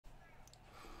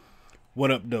What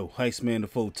up, though? Heist Man the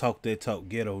Foe, talk that talk,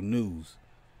 ghetto news.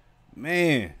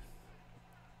 Man,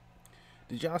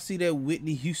 did y'all see that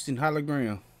Whitney Houston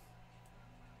hologram?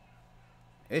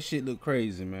 That shit look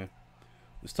crazy, man.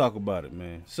 Let's talk about it,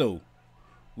 man. So,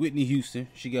 Whitney Houston,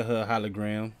 she got her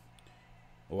hologram.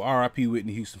 Well, R.I.P.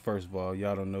 Whitney Houston, first of all.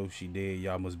 Y'all don't know she dead.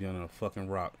 Y'all must be on a fucking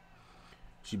rock.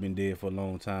 She been dead for a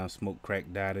long time. Smoked crack,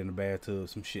 died in the bathtub,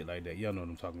 some shit like that. Y'all know what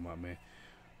I'm talking about, man.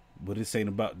 But this ain't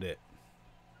about that.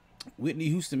 Whitney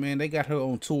Houston, man, they got her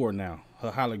on tour now.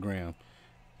 Her hologram.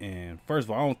 And first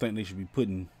of all, I don't think they should be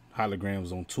putting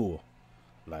holograms on tour.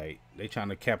 Like, they trying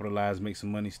to capitalize, make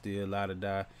some money still, la da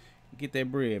da. Get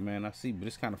that bread, man. I see, but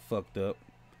it's kind of fucked up.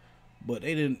 But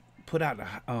they didn't put out the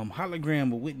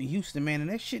hologram of Whitney Houston, man,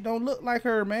 and that shit don't look like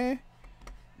her, man.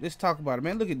 Let's talk about it,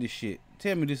 man. Look at this shit.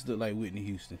 Tell me this look like Whitney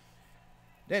Houston.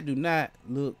 That do not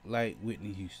look like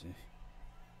Whitney Houston.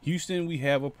 Houston, we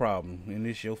have a problem, and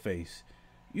it's your face.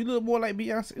 You look more like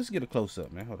Beyonce. Let's get a close up,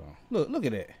 man. Hold on. Look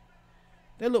at that.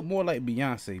 They look more like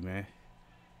Beyonce, man.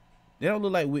 They don't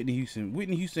look like Whitney Houston.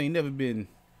 Whitney Houston ain't never been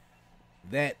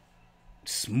that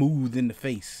smooth in the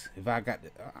face. If I got,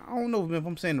 I don't know if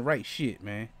I'm saying the right shit,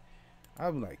 man. I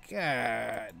was like,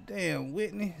 God damn,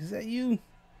 Whitney, is that you?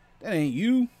 That ain't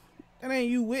you. That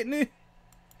ain't you, Whitney.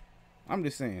 I'm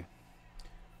just saying.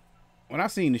 When I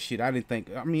seen this shit, I didn't think.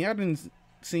 I mean, I didn't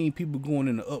seen people going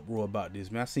in the uproar about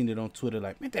this, man. I seen it on Twitter,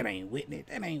 like, man, that ain't Whitney.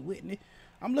 That ain't Whitney.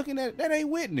 I'm looking at it, that ain't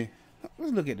Whitney.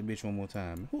 Let's look at the bitch one more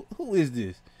time. Who is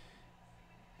this?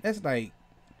 That's like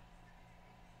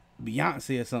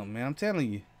Beyonce or something, man. I'm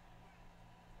telling you.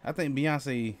 I think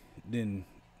Beyonce then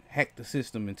hacked the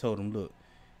system and told him, look,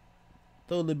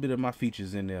 throw a little bit of my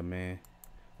features in there, man,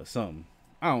 or something.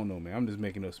 I don't know, man. I'm just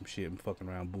making up some shit and fucking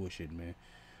around bullshit, man.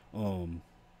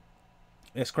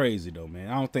 That's crazy though, man.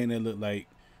 I don't think that look like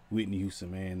Whitney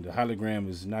Houston, man. The hologram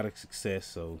is not a success,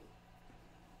 so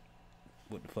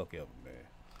what the fuck ever, man.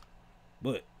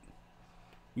 But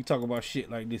we talk about shit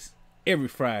like this every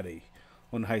Friday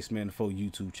on the Heist Man the Foe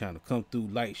YouTube channel. Come through,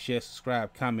 like, share,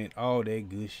 subscribe, comment, all that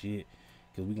good shit.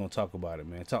 Cause we gonna talk about it,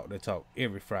 man. Talk that talk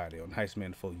every Friday on the Heist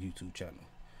Man the Foe YouTube channel.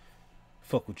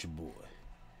 Fuck with your boy.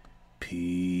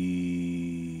 Peace.